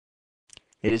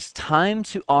It is time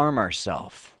to arm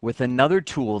ourselves with another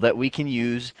tool that we can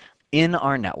use in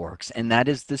our networks, and that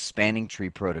is the spanning tree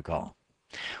protocol.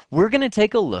 We're going to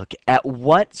take a look at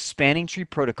what spanning tree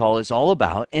protocol is all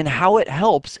about and how it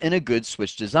helps in a good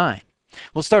switch design.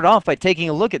 We'll start off by taking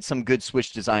a look at some good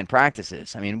switch design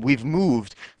practices. I mean, we've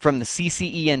moved from the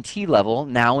ccent level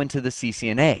now into the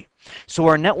CCNA. So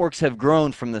our networks have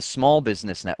grown from the small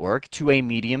business network to a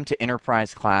medium to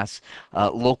enterprise class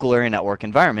local area network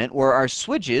environment where our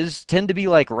switches tend to be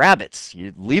like rabbits.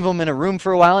 You leave them in a room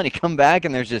for a while and you come back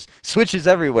and there's just switches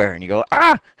everywhere and you go,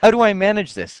 how do I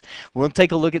manage this? We'll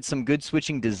take a look at some good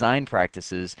switching design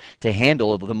practices to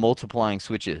handle the multiplying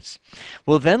switches.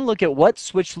 We'll then look at what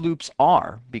switch loops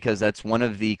are, because that's one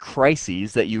of the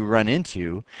crises that you run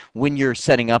into when you're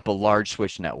setting up a large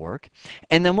switch network.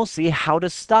 And then we'll see how to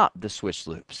stop the switch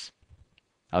loops.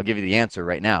 I'll give you the answer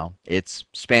right now. It's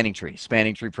spanning tree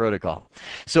protocol.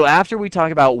 So after we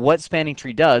talk about what spanning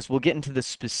tree does, we'll get into the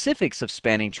specifics of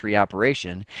spanning tree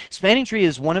operation. Spanning tree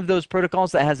is one of those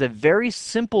protocols that has a very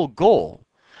simple goal,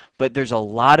 but there's a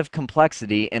lot of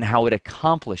complexity in how it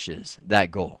accomplishes that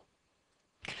goal.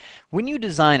 When you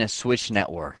design a switch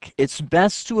network, it's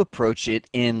best to approach it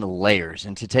in layers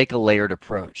and to take a layered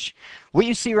approach. What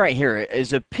you see right here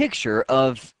is a picture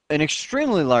of an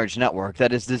extremely large network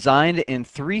that is designed in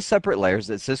 3 separate layers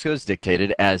that Cisco has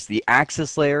dictated as the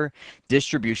access layer,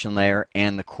 distribution layer,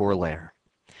 and the core layer.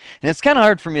 And it's kind of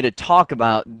hard for me to talk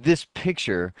about this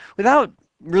picture without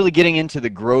really getting into the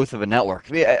growth of a network.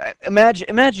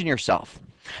 Imagine yourself.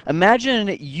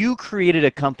 Imagine you created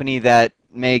a company that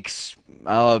makes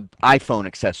iPhone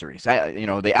accessories.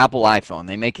 The Apple iPhone,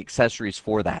 they make accessories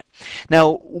for that.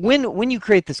 Now, when you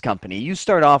create this company, you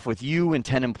start off with you and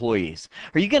 10 employees.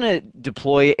 Are you going to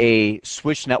deploy a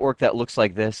switch network that looks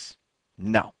like this?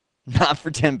 No. Not for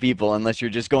 10 people unless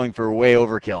you're just going for way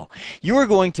overkill. You are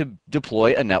going to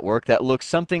deploy a network that looks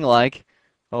something like,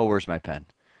 oh, where's my pen?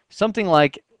 Something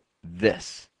like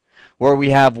this, where we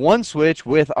have one switch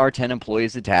with our 10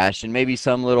 employees attached and maybe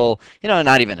some little,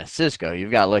 not even a Cisco.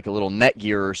 You've got like a little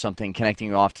Netgear or something connecting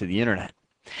you off to the internet.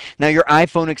 Now your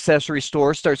iPhone accessory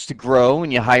store starts to grow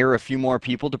and you hire a few more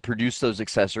people to produce those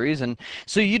accessories. And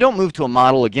so you don't move to a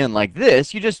model again like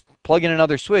this. You just plug in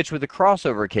another switch with a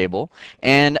crossover cable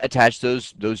and attach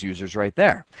those users right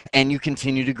there. And you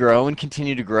continue to grow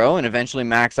and eventually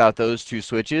max out those 2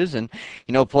 switches and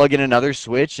plug in another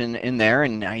switch in there,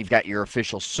 and now you've got your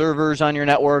official servers on your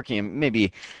network.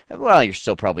 Maybe, well, you're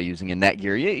still probably using a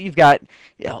Netgear. You've got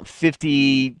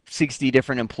 50, 60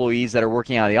 different employees that are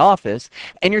working out of the office,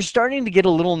 and you're starting to get a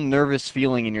little nervous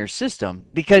feeling in your system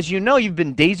because you've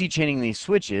been daisy chaining these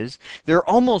switches. They're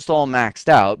almost all maxed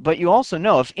out, but you also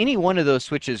know if any one of those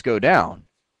switches go down,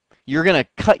 you're going to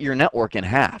cut your network in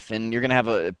half and you're going to have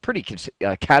a pretty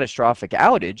catastrophic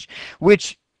outage,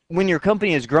 which when your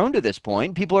company has grown to this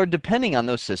point, people are depending on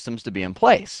those systems to be in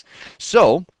place.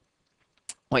 So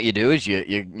what you do is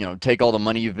you take all the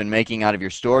money you've been making out of your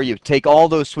store, you take all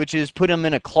those switches, put them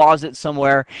in a closet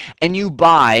somewhere, and you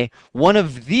buy one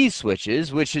of these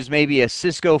switches, which is maybe a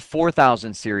Cisco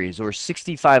 4000 series or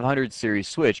 6500 series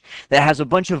switch that has a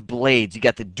bunch of blades. You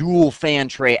got the dual fan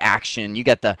tray action, you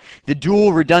got the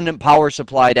dual redundant power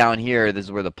supply down here. This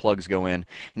is where the plugs go in, and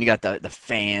you got the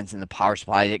fans and the power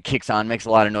supply that kicks on, makes a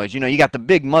lot of noise. You got the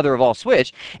big mother of all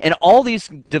switch, and all these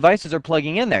devices are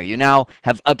plugging in there. You now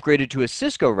have upgraded to a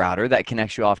Cisco router that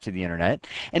connects you off to the internet,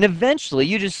 and eventually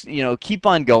you just keep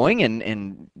on going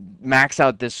and max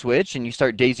out this switch, and you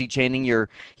start daisy chaining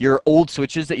your old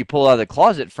switches that you pull out of the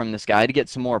closet from this guy to get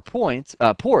some more ports,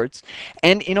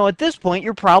 and at this point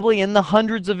you're probably in the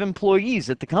hundreds of employees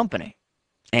at the company.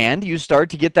 And you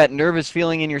start to get that nervous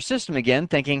feeling in your system again,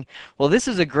 thinking, well, this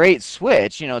is a great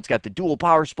switch. It's got the dual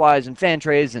power supplies and fan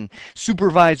trays and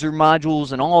supervisor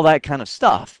modules and all that kind of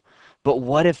stuff. But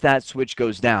what if that switch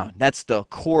goes down? That's the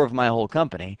core of my whole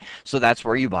company. So that's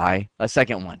where you buy a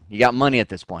second one. You got money at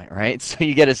this point, right? So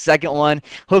you get a second one,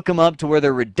 hook them up to where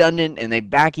they're redundant and they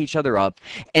back each other up.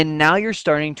 And now you're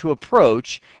starting to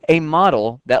approach a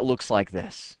model that looks like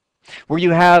this, where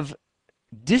you have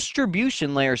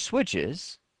distribution layer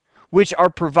switches, which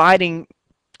are providing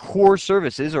core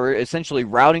services, or essentially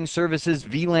routing services,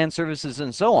 VLAN services,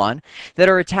 and so on, that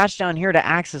are attached down here to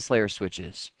access layer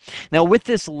switches. Now, with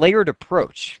this layered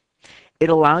approach, it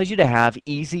allows you to have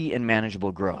easy and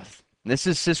manageable growth. This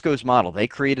is Cisco's model. They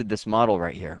created this model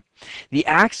right here. The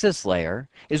access layer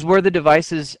is where the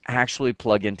devices actually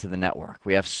plug into the network.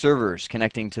 We have servers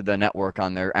connecting to the network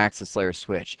on their access layer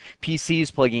switch,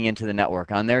 PCs plugging into the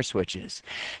network on their switches.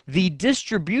 The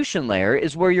distribution layer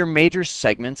is where your major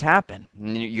segments happen.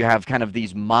 You have kind of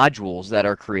these modules that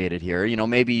are created here. You know,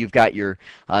 maybe you've got your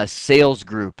sales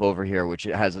group over here, which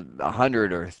has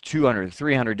 100 or 200,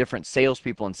 300 different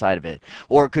salespeople inside of it.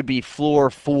 Or it could be floor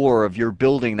 4 of your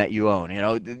building that you own. You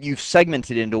know, you've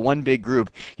segmented into one big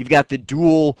group. You've got the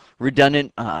dual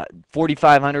redundant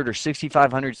 4500 or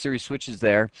 6500 series switches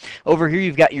there. Over here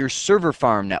you've got your server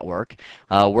farm network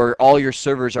where all your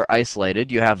servers are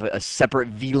isolated. You have a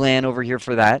separate VLAN over here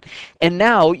for that. And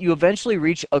now you eventually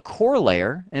reach a core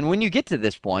layer, and when you get to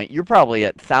this point, you're probably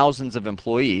at thousands of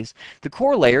employees. The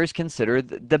core layer is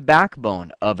considered the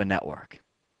backbone of a network.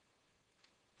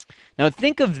 Now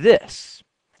think of this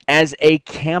as a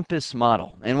campus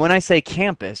model. And when I say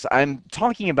campus, I'm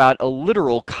talking about a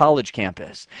literal college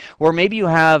campus, where maybe you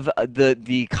have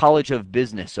the College of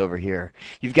Business over here.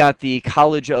 You've got the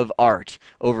College of Art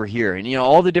over here, and you know,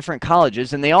 all the different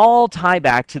colleges, and they all tie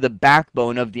back to the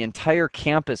backbone of the entire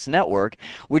campus network,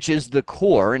 which is the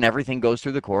core, and everything goes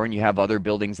through the core, and you have other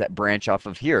buildings that branch off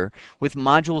of here with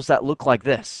modules that look like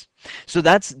this. So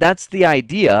that's the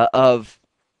idea of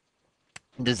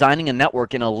designing a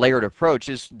network in a layered approach,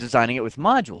 is designing it with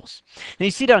modules. Now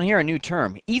you see down here a new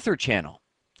term, Ether channel,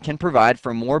 can provide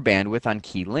for more bandwidth on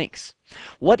key links.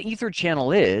 What Ether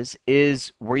channel is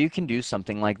where you can do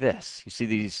something like this. You see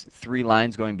these 3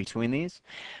 lines going between these?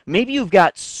 Maybe you've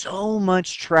got so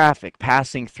much traffic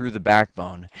passing through the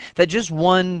backbone that just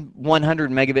one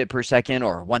 100 megabit per second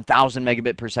or 1000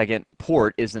 megabit per second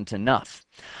port isn't enough.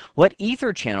 What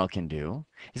Ether channel can do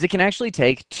is it can actually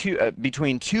take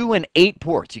between 2 and 8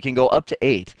 ports. You can go up to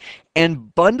 8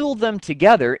 and bundle them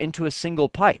together into a single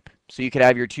pipe. So you could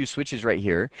have your 2 switches right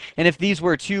here. And if these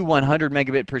were 2 100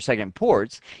 megabit per second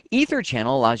ports, Ether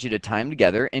channel allows you to tie them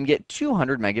together and get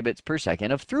 200 megabits per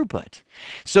second of throughput.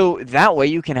 So that way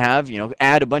you can have, you know,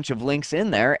 add a bunch of links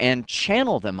in there and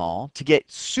channel them all to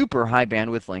get super high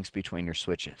bandwidth links between your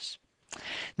switches.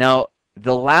 Now,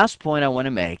 the last point I want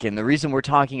to make, and the reason we're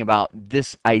talking about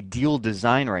this ideal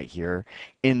design right here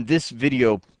in this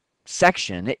video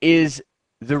section, is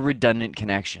the redundant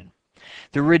connection.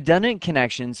 The redundant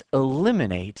connections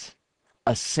eliminate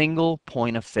a single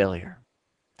point of failure.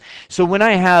 So when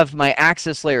I have my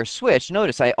access layer switch,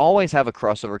 notice I always have a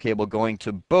crossover cable going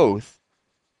to both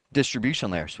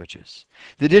distribution layer switches.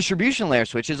 The distribution layer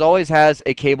switches always has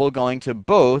a cable going to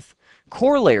both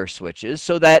core layer switches,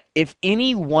 so that if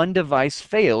any one device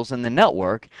fails in the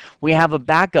network, we have a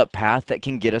backup path that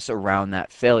can get us around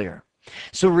that failure.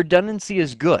 So redundancy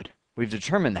is good. We've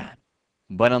determined that.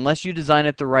 But unless you design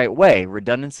it the right way,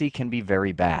 redundancy can be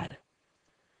very bad.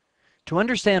 To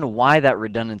understand why that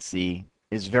redundancy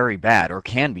is very bad or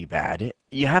can be bad,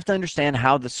 you have to understand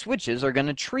how the switches are going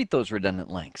to treat those redundant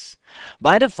links.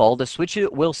 By default, a switch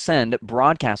will send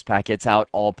broadcast packets out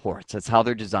all ports. That's how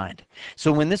they're designed.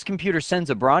 So when this computer sends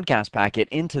a broadcast packet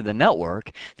into the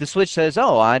network, the switch says,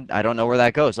 oh, I don't know where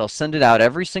that goes. I'll send it out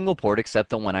every single port except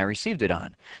the one I received it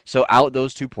on. So out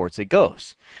those 2 ports it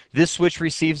goes. This switch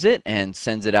receives it and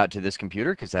sends it out to this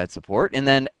computer because that's the port. And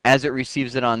then as it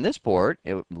receives it on this port,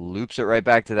 it loops it right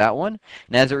back to that one.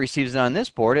 And as it receives it on this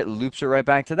port, it loops it right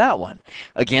back to that one.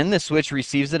 Again, the switch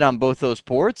receives it on both those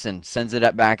ports and sends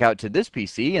it back out to this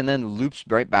PC and then loops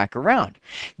right back around.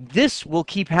 This will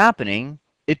keep happening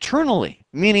eternally,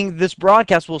 meaning this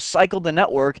broadcast will cycle the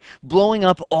network, blowing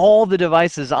up all the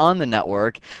devices on the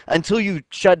network until you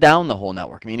shut down the whole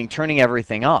network, meaning turning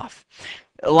everything off.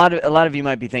 A lot of you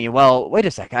might be thinking, well, wait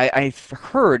a sec, I've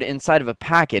heard inside of a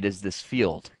packet is this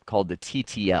field called the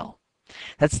TTL.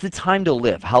 That's the time to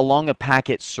live, how long a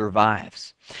packet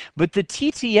survives. But the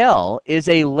TTL is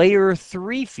a layer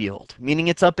 3 field, meaning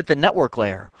it's up at the network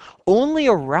layer. Only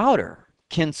a router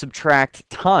can subtract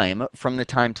time from the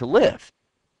time to live.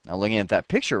 Now looking at that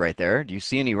picture right there, do you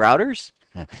see any routers?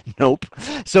 Nope.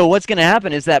 So what's going to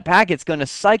happen is that packet's going to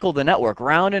cycle the network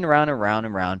round and round and round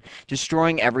and round,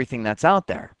 destroying everything that's out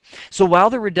there. So while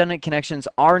the redundant connections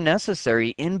are necessary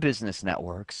in business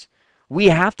networks, we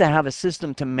have to have a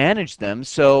system to manage them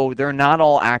so they're not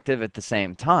all active at the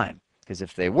same time. Because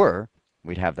if they were,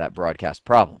 we'd have that broadcast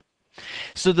problem.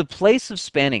 So the place of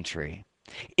spanning tree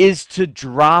is to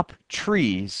drop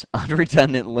trees on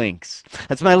redundant links.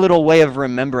 That's my little way of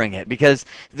remembering it, because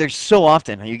there's so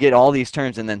often you get all these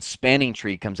terms and then spanning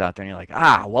tree comes out there and you're like,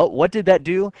 ah, what did that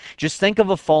do? Just think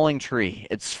of a falling tree.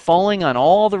 It's falling on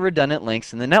all the redundant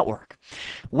links in the network.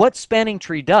 What spanning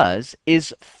tree does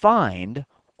is find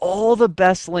all the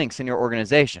best links in your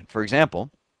organization. For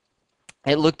example,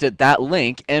 It looked at that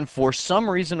link, and for some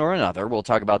reason or another, we'll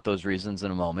talk about those reasons in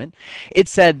a moment, it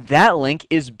said that link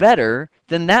is better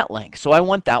than that link. So I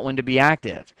want that one to be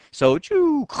active. So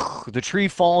the tree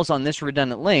falls on this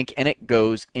redundant link and it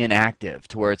goes inactive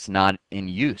to where it's not in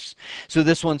use. So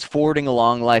this one's forwarding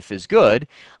along, life is good,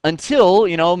 until,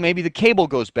 maybe the cable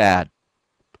goes bad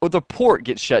or the port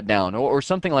gets shut down or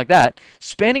something like that.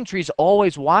 Spanning tree is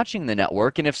always watching the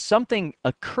network, and if something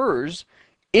occurs,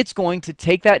 it's going to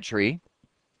take that tree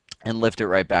and lift it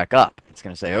right back up. It's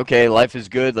going to say, okay, life is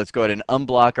good. Let's go ahead and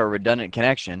unblock our redundant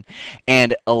connection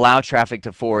and allow traffic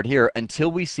to forward here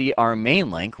until we see our main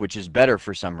link, which is better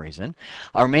for some reason.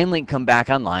 Our main link come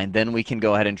back online, then we can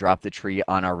go ahead and drop the tree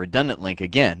on our redundant link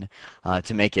again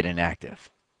to make it inactive.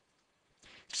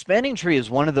 Spanning tree is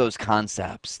one of those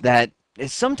concepts that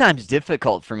is sometimes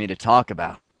difficult for me to talk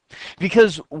about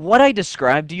because what I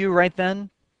described to you right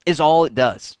then is all it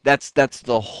does. That's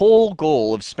the whole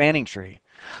goal of spanning tree.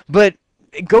 But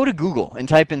go to Google and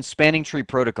type in spanning tree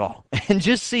protocol and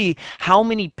just see how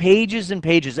many pages and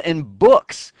pages and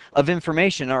books of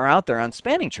information are out there on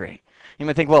spanning tree. You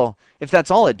might think, well, if that's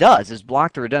all it does is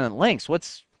block the redundant links,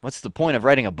 what's the point of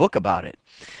writing a book about it?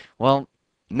 Well,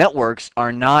 networks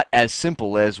are not as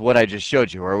simple as what I just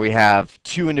showed you, where we have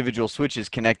two individual switches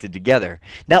connected together.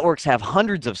 Networks have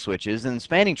hundreds of switches, and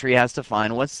spanning tree has to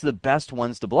find what's the best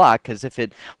ones to block, because if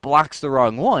it blocks the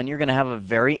wrong one, you're going to have a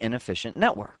very inefficient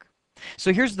network.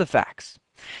 So here's the facts.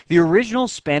 The original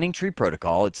spanning tree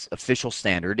protocol, its official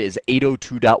standard, is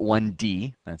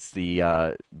 802.1d. That's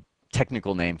the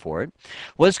technical name for it,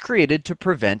 was created to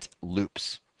prevent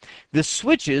loops. The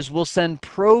switches will send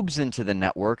probes into the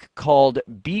network called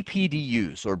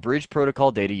BPDUs, or Bridge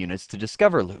Protocol Data Units, to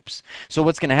discover loops. So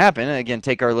what's going to happen, again,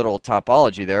 take our little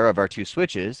topology there of our two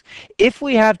switches. If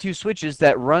we have two switches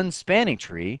that run spanning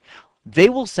tree, they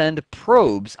will send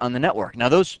probes on the network. Now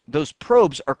those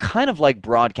probes are kind of like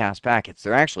broadcast packets.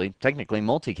 They're actually technically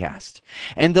multicast.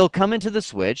 And they'll come into the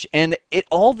switch, and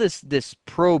all this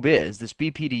probe this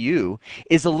BPDU,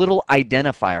 is a little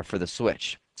identifier for the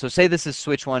switch. So say this is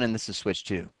switch 1 and this is switch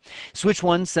 2. Switch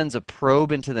 1 sends a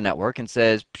probe into the network and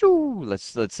says, pew,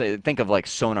 let's say, think of like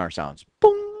sonar sounds,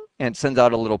 boom, and it sends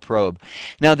out a little probe.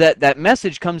 Now that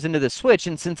message comes into the switch,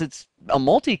 and since it's a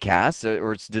multicast,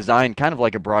 or it's designed kind of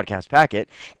like a broadcast packet,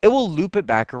 it will loop it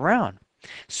back around.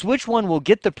 Switch 1 will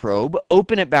get the probe,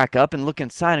 open it back up, and look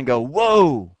inside and go,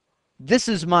 whoa, this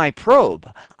is my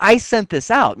probe. I sent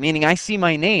this out, meaning I see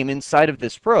my name inside of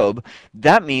this probe.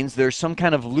 That means there's some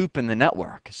kind of loop in the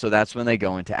network. So that's when they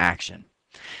go into action.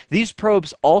 These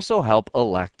probes also help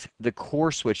elect the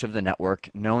core switch of the network,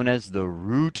 known as the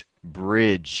root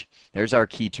bridge. There's our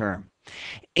key term.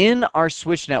 In our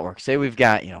switch network, say we've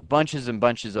got bunches and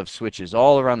bunches of switches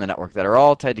all around the network that are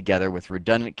all tied together with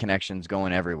redundant connections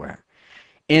going everywhere.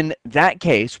 In that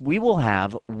case, we will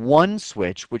have one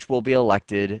switch which will be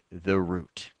elected the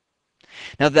root.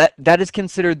 Now that is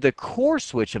considered the core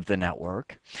switch of the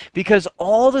network because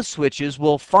all the switches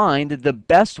will find the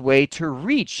best way to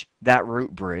reach that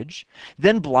root bridge,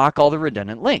 then block all the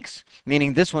redundant links.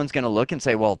 Meaning this one's going to look and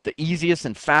say, well, the easiest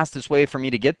and fastest way for me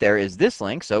to get there is this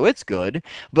link, so it's good.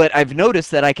 But I've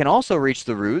noticed that I can also reach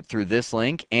the root through this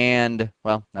link and,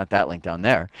 well, not that link down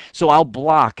there. So I'll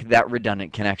block that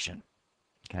redundant connection.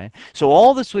 Okay, so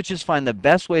all the switches find the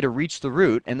best way to reach the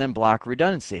root and then block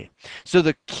redundancy. So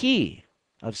the key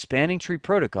of spanning tree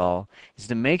protocol is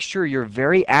to make sure you're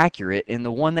very accurate in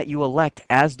the one that you elect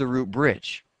as the root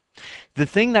bridge. The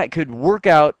thing that could work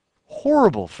out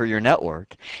horrible for your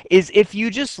network is if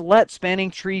you just let spanning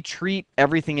tree treat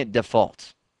everything at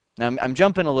default. Now I'm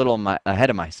jumping a little ahead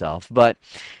of myself, but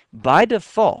by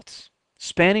default,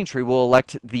 spanning tree will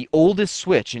elect the oldest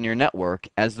switch in your network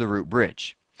as the root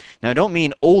bridge. Now, I don't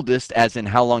mean oldest as in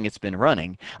how long it's been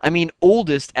running. I mean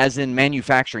oldest as in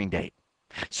manufacturing date.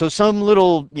 So some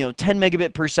little, 10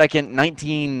 megabit per second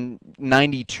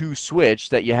 1992 switch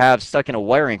that you have stuck in a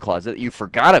wiring closet that you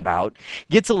forgot about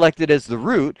gets elected as the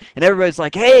root, and everybody's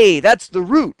like, hey, that's the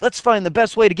root. Let's find the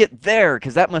best way to get there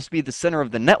because that must be the center of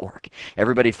the network.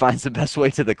 Everybody finds the best way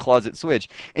to the closet switch,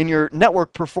 and your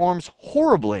network performs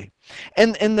horribly.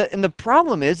 And the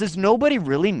problem is nobody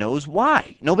really knows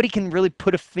why. Nobody can really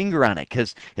put a finger on it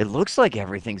because it looks like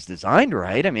everything's designed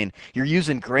right. I mean, you're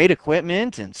using great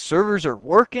equipment and servers are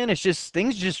working. It's just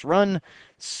things just run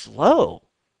slow.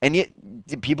 And yet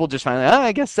people just find,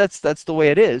 I guess that's the way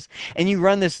it is. And you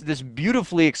run this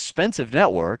beautifully expensive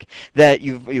network that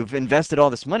you've invested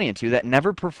all this money into that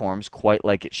never performs quite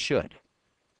like it should.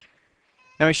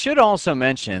 Now, I should also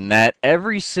mention that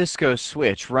every Cisco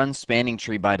switch runs spanning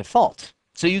tree by default.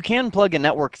 So you can plug a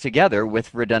network together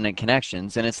with redundant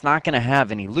connections, and it's not going to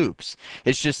have any loops.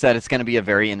 It's just that it's going to be a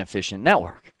very inefficient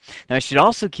network. Now, I should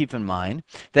also keep in mind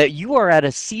that you are at a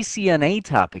CCNA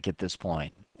topic at this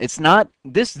point. It's not,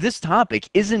 this topic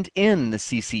isn't in the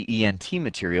CCENT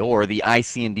material or the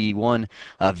icnd2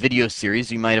 video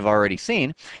series you might have already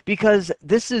seen, because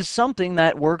this is something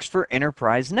that works for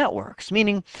enterprise networks,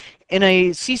 meaning in a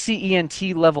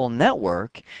CCENT level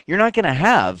network, you're not going to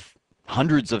have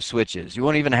hundreds of switches. You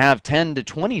won't even have 10 to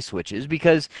 20 switches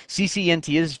because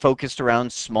CCNT is focused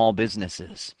around small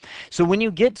businesses. So when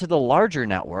you get to the larger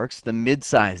networks, the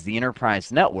mid-size, the enterprise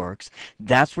networks,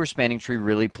 that's where spanning tree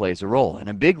really plays a role, and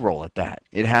a big role at that.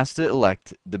 It has to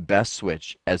elect the best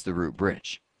switch as the root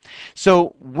bridge.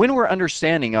 So when we're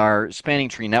understanding our spanning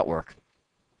tree network,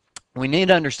 we need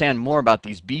to understand more about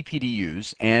these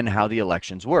BPDUs and how the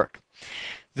elections work.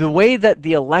 The way that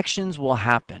the elections will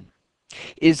happen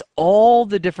is all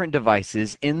the different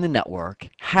devices in the network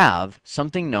have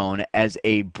something known as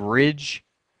a bridge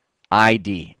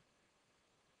ID.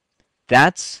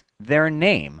 That's their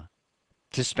name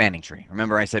to spanning tree.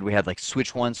 Remember I said we had like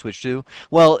switch 1, switch 2?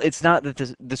 Well, it's not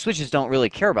that the switches don't really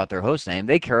care about their host name.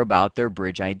 They care about their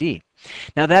bridge ID.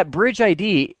 Now that bridge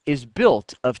ID is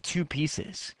built of two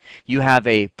pieces. You have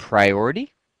a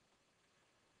priority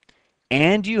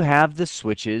and you have the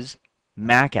switch's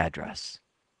MAC address.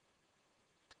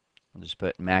 I'll just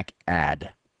put MAC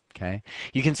add. Okay.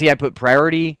 You can see I put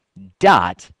priority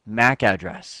dot MAC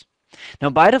address. Now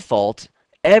by default,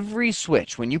 every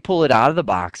switch, when you pull it out of the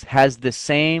box, has the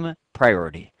same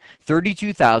priority,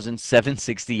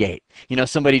 32,768. You know,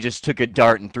 somebody just took a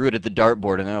dart and threw it at the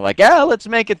dartboard and they're like, yeah, let's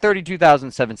make it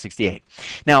 32,768.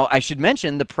 Now, I should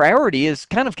mention the priority is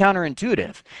kind of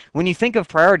counterintuitive. When you think of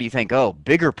priority, you think, oh,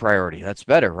 bigger priority, that's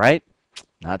better, right?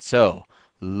 Not so.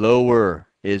 Lower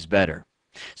is better.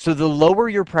 So the lower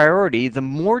your priority, the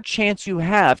more chance you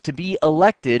have to be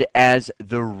elected as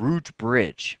the root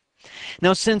bridge.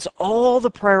 Now, since all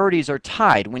the priorities are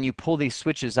tied when you pull these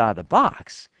switches out of the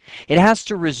box, it has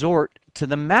to resort to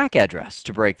the MAC address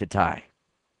to break the tie.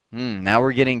 Now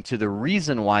we're getting to the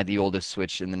reason why the oldest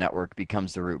switch in the network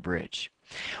becomes the root bridge.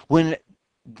 When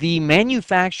the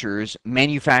manufacturers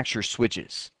manufacture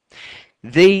switches,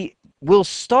 they will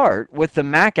start with the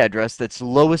MAC address that's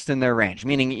lowest in their range.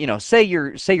 Meaning, you know, say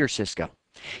you're Cisco.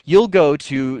 You'll go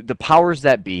to the powers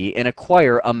that be and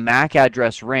acquire a MAC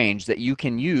address range that you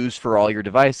can use for all your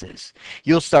devices.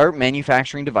 You'll start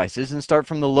manufacturing devices and start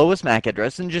from the lowest MAC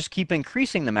address and just keep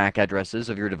increasing the MAC addresses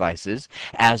of your devices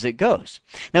as it goes.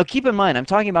 Now keep in mind, I'm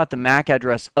talking about the MAC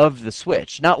address of the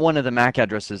switch, not one of the MAC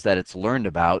addresses that it's learned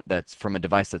about that's from a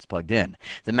device that's plugged in.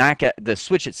 The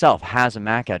switch itself has a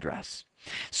MAC address.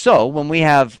 So when we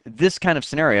have this kind of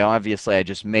scenario, obviously I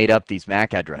just made up these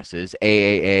MAC addresses,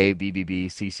 AAA, BBB,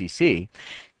 CCC.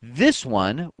 This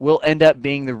one will end up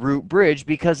being the root bridge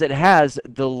because it has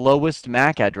the lowest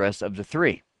MAC address of the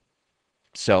three.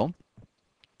 So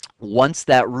once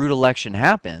that root election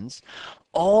happens,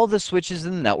 all the switches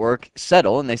in the network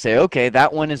settle and they say, okay,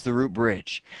 that one is the root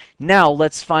bridge. Now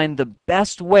let's find the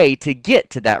best way to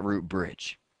get to that root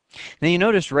bridge. Now you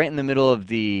notice right in the middle of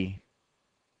the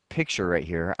picture right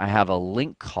here, I have a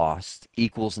link cost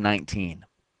equals 19.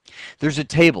 There's a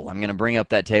table. I'm going to bring up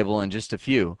that table in just a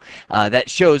few that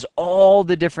shows all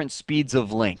the different speeds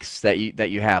of links that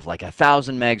you have, like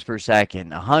 1,000 megs per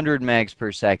second, 100 megs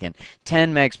per second,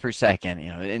 10 megs per second, you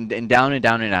know, and down and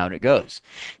down and out it goes.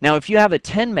 Now, if you have a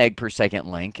 10 meg per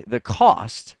second link, the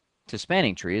cost to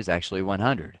spanning tree is actually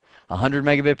 100. 100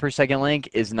 megabit per second link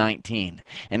is 19.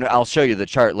 And I'll show you the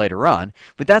chart later on,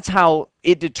 but that's how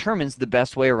it determines the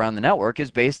best way around the network is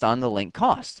based on the link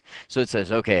cost. So it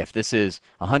says, okay, if this is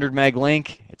 100 meg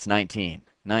link, it's 19,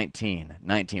 19,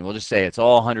 19. We'll just say it's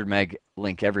all 100 meg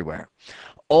link everywhere.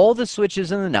 All the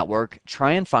switches in the network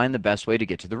try and find the best way to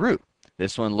get to the root.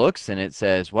 This one looks and it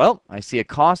says, well, I see a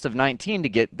cost of 19 to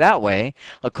get that way,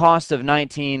 a cost of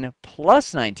 19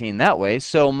 plus 19 that way,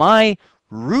 so my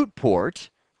root port,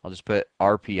 I'll just put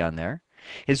RP on there,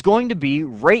 is going to be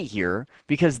right here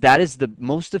because that is the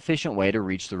most efficient way to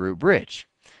reach the root bridge.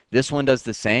 This one does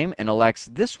the same and elects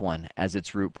this one as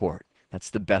its root port.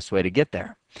 That's the best way to get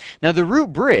there. Now the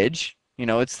root bridge, you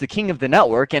know, it's the king of the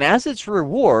network, and as its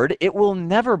reward, it will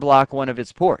never block one of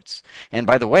its ports. And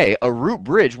by the way, a root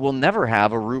bridge will never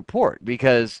have a root port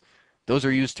because those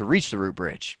are used to reach the root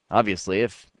bridge. Obviously,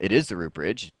 if it is the root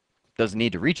bridge, it doesn't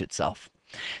need to reach itself.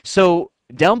 So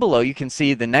down below, you can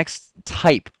see the next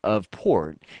type of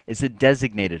port is a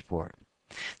designated port.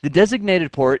 The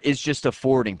designated port is just a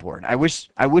forwarding port. I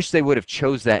wish they would have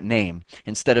chose that name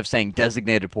instead of saying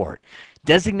designated port.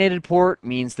 Designated port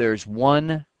means there's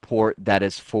one port that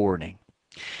is forwarding.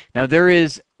 Now there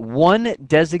is one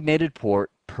designated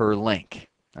port per link.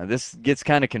 Now this gets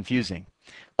kind of confusing.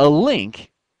 A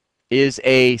link is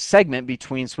a segment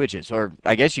between switches, or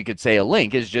I guess you could say a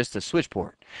link is just a switch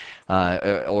port,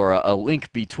 or a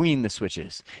link between the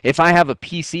switches. If I have a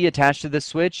PC attached to this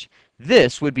switch,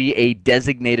 this would be a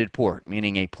designated port,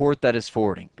 meaning a port that is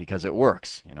forwarding because it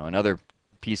works. You know, another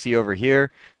PC over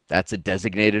here, that's a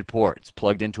designated port. It's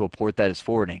plugged into a port that is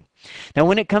forwarding. Now,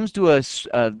 when it comes to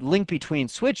a link between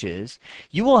switches,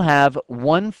 you will have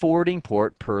one forwarding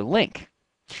port per link.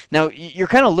 Now, you're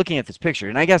kind of looking at this picture,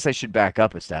 and I guess I should back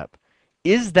up a step.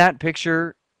 Is that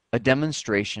picture a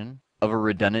demonstration of a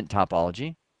redundant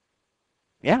topology?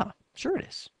 Yeah, sure it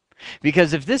is.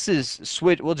 Because if this is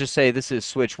switch, we'll just say this is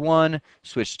switch 1,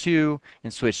 switch 2,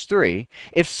 and switch 3.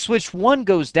 If switch 1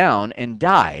 goes down and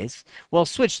dies, well,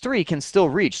 switch 3 can still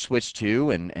reach switch 2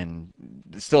 and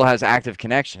still has active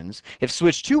connections. If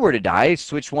switch 2 were to die,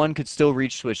 switch 1 could still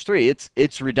reach switch 3.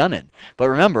 It's redundant. But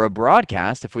remember, a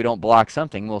broadcast, if we don't block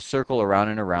something, will circle around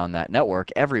and around that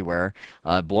network everywhere,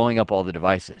 blowing up all the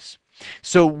devices.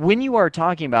 So when you are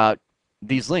talking about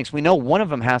these links, we know one of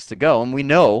them has to go, and we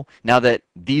know now that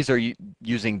these are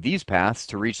using these paths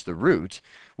to reach the root,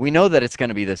 we know that it's going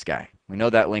to be this guy. We know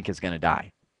that link is going to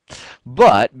die.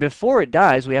 But before it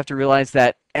dies, we have to realize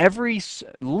that every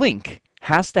link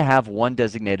has to have one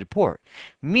designated port,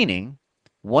 meaning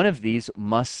one of these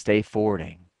must stay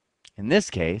forwarding. In this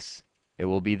case, it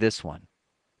will be this one,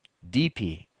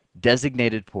 DP,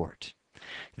 designated port.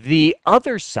 The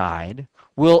other side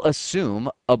will assume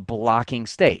a blocking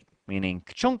state, meaning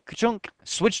ka-chunk, ka-chunk,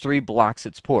 switch 3 blocks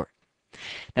its port.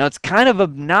 Now it's kind of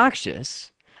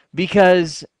obnoxious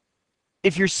because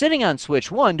if you're sitting on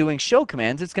switch 1 doing show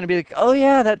commands, it's going to be like, oh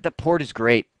yeah, that port is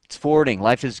great. It's forwarding.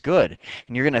 Life is good.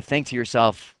 And you're going to think to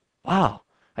yourself, wow,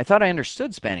 I thought I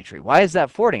understood spanning tree. Why is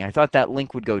that forwarding? I thought that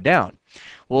link would go down.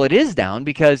 Well, it is down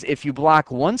because if you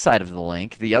block one side of the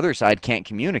link, the other side can't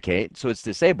communicate, so it's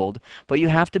disabled, but you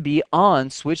have to be on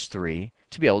switch 3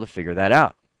 to be able to figure that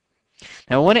out.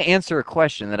 Now, I want to answer a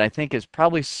question that I think is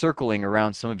probably circling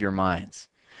around some of your minds.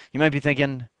 You might be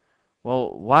thinking,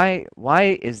 well,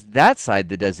 why is that side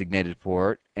the designated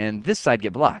port and this side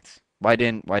get blocked? Why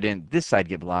didn't this side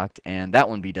get blocked and that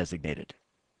one be designated?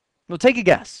 Well, take a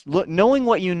guess. Look, knowing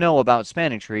what you know about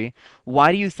spanning tree,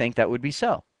 why do you think that would be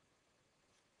so?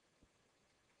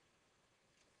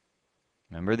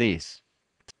 Remember these.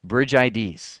 Bridge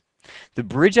IDs. The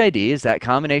bridge ID is that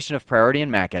combination of priority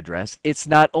and MAC address. It's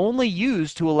not only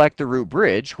used to elect the root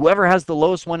bridge, whoever has the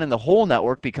lowest one in the whole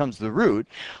network becomes the root,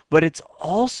 but it's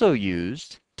also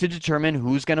used to determine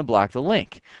who's going to block the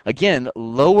link. Again,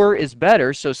 lower is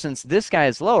better, so since this guy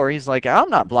is lower, he's like, I'm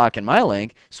not blocking my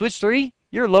link. Switch 3,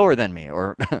 you're lower than me,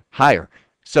 or higher.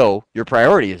 So your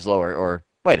priority is lower, or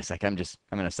wait a sec, I'm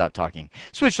going to stop talking.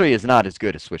 Switch 3 is not as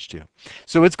good as switch 2.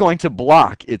 So it's going to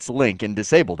block its link and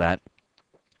disable that,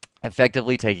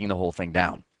 effectively taking the whole thing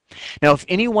down. Now, if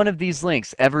any one of these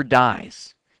links ever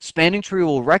dies, spanning tree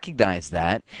will recognize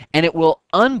that, and it will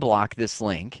unblock this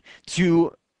link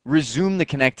to resume the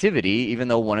connectivity even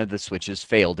though one of the switches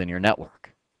failed in your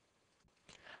network.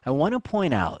 I want to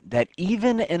point out that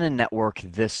even in a network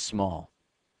this small,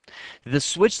 the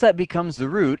switch that becomes the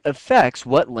root affects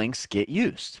what links get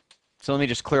used. So let me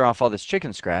just clear off all this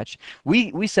chicken scratch.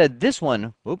 We said this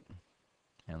one, and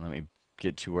let me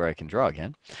get to where I can draw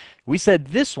again. We said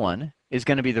this one is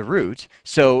going to be the root,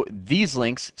 so these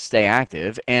links stay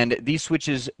active, and these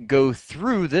switches go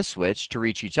through this switch to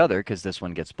reach each other because this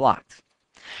one gets blocked.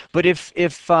 But if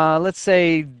let's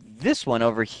say this one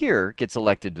over here gets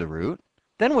elected to the root,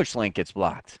 then which link gets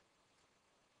blocked?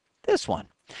 This one.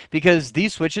 Because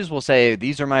these switches will say,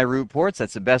 these are my root ports,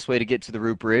 that's the best way to get to the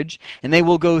root bridge, and they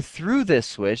will go through this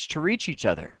switch to reach each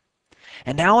other.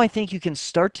 And now I think you can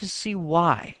start to see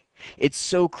why it's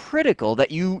so critical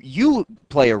that you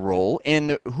play a role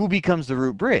in who becomes the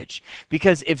root bridge.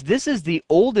 Because if this is the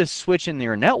oldest switch in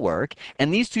your network,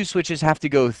 and these two switches have to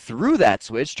go through that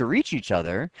switch to reach each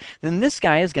other, then this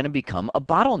guy is going to become a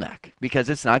bottleneck because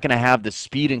it's not going to have the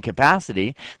speed and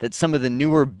capacity that some of the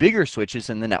newer, bigger switches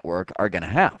in the network are going to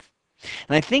have.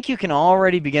 And I think you can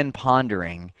already begin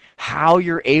pondering how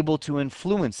you're able to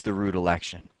influence the root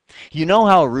election. You know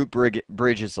how a root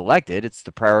bridge is selected. It's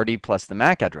the priority plus the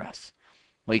MAC address.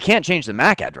 Well, you can't change the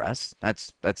MAC address.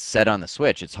 That's set on the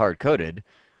switch. It's hard-coded.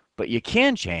 But you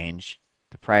can change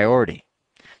the priority.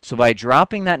 So by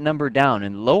dropping that number down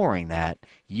and lowering that,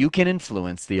 you can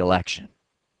influence the election.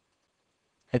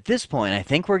 At this point, I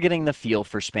think we're getting the feel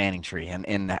for spanning tree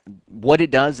and what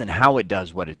it does and how it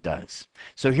does what it does.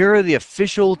 So here are the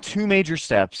official 2 major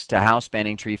steps to how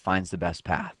spanning tree finds the best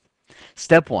path.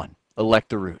 Step 1. Elect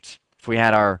the root. If we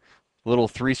had our little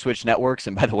 3-switch networks,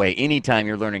 and by the way, anytime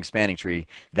you're learning spanning tree,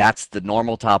 that's the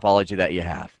normal topology that you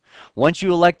have. Once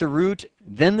you elect the root,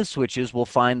 then the switches will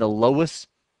find the lowest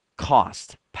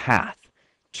cost path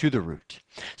to the root.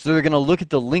 So they're going to look at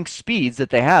the link speeds that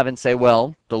they have and say,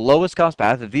 well, the lowest cost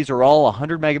path, if these are all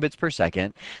 100 megabits per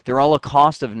second, they're all a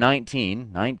cost of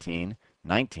 19, and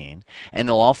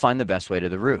they'll all find the best way to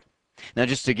the root. Now,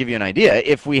 just to give you an idea,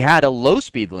 if we had a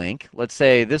low-speed link, let's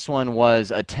say this one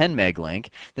was a 10 meg link,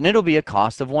 then it'll be a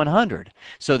cost of 100.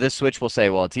 So this switch will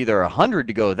say, well, it's either 100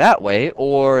 to go that way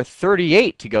or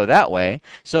 38 to go that way.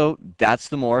 So that's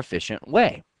the more efficient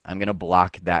way. I'm going to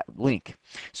block that link.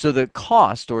 So the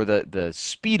cost or the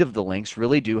speed of the links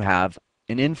really do have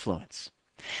an influence.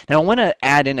 Now, I want to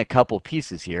add in a couple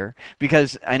pieces here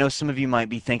because I know some of you might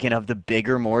be thinking of the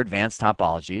bigger, more advanced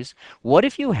topologies. What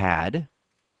if you had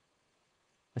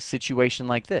a situation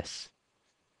like this?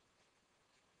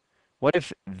 What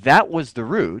if that was the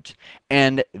root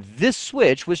and this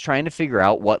switch was trying to figure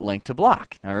out what link to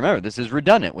block? Now remember, this is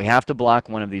redundant. We have to block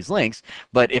one of these links,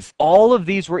 but if all of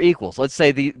these were equals, let's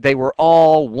say they were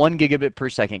all 1 gigabit per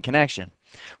second connection,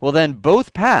 well then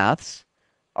both paths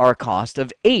are a cost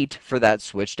of 8 for that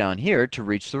switch down here to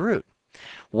reach the root.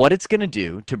 What it's going to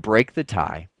do to break the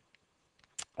tie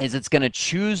is it's going to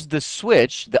choose the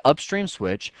switch, the upstream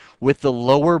switch, with the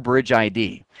lower bridge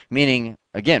ID. Meaning,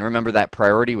 again, remember that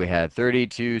priority we had,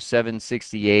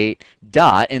 32.768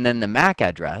 dot, and then the MAC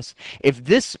address. If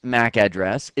this MAC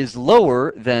address is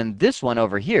lower than this one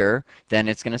over here, then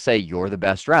it's going to say you're the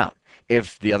best route.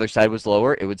 If the other side was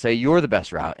lower, it would say you're the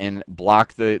best route and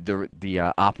block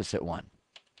the opposite one.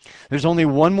 There's only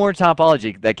one more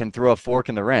topology that can throw a fork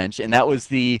in the wrench, and that was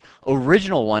the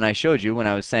original one I showed you when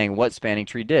I was saying what spanning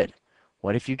tree did.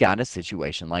 What if you got a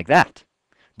situation like that?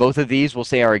 Both of these we'll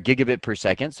say are a gigabit per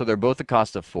second, so they're both a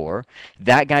cost of 4.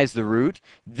 That guy's the root.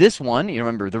 This one, you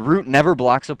remember, the root never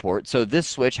blocks a port, so this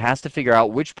switch has to figure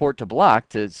out which port to block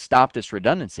to stop this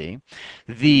redundancy.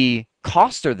 The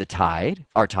costs are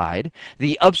tied.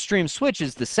 The upstream switch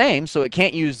is the same, so it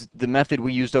can't use the method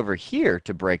we used over here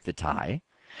to break the tie.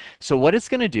 So what it's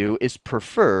going to do is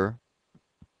prefer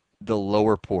the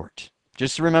lower port.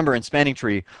 Just remember in spanning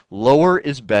tree, lower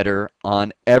is better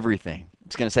on everything.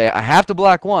 It's going to say, I have to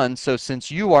block one, so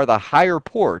since you are the higher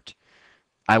port,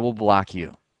 I will block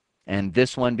you. And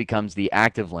this one becomes the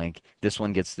active link. This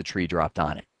one gets the tree dropped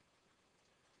on it.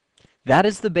 That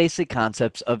is the basic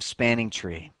concepts of spanning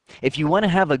tree. If you want to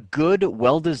have a good,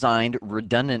 well-designed,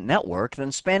 redundant network,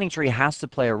 then spanning tree has to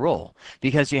play a role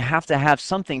because you have to have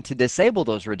something to disable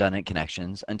those redundant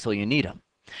connections until you need them.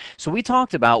 So we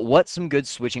talked about what some good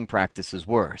switching practices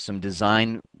were, some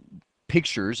design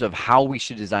pictures of how we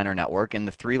should design our network in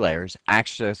the 3 layers,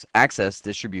 access,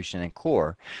 distribution, and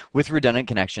core, with redundant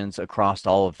connections across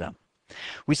all of them.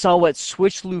 We saw what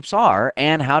switch loops are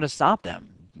and how to stop them.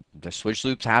 The switch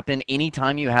loops happen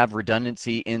anytime you have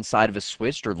redundancy inside of a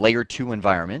switched or layer 2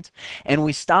 environment, and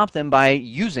we stop them by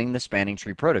using the spanning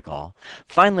tree protocol.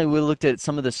 Finally, we looked at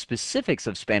some of the specifics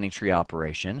of spanning tree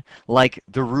operation, like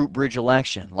the root bridge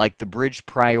election, like the bridge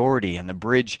priority and the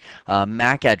bridge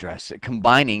MAC address,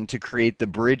 combining to create the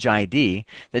bridge ID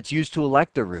that's used to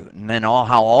elect the root, and then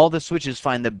how all the switches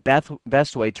find the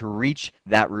best way to reach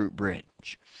that root bridge.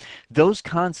 Those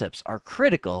concepts are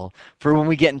critical for when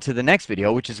we get into the next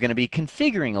video, which is going to be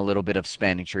configuring a little bit of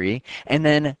spanning tree, and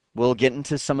then we'll get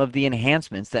into some of the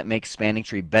enhancements that make spanning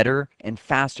tree better and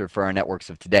faster for our networks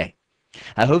of today.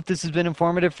 I hope this has been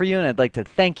informative for you, and I'd like to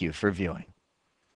thank you for viewing.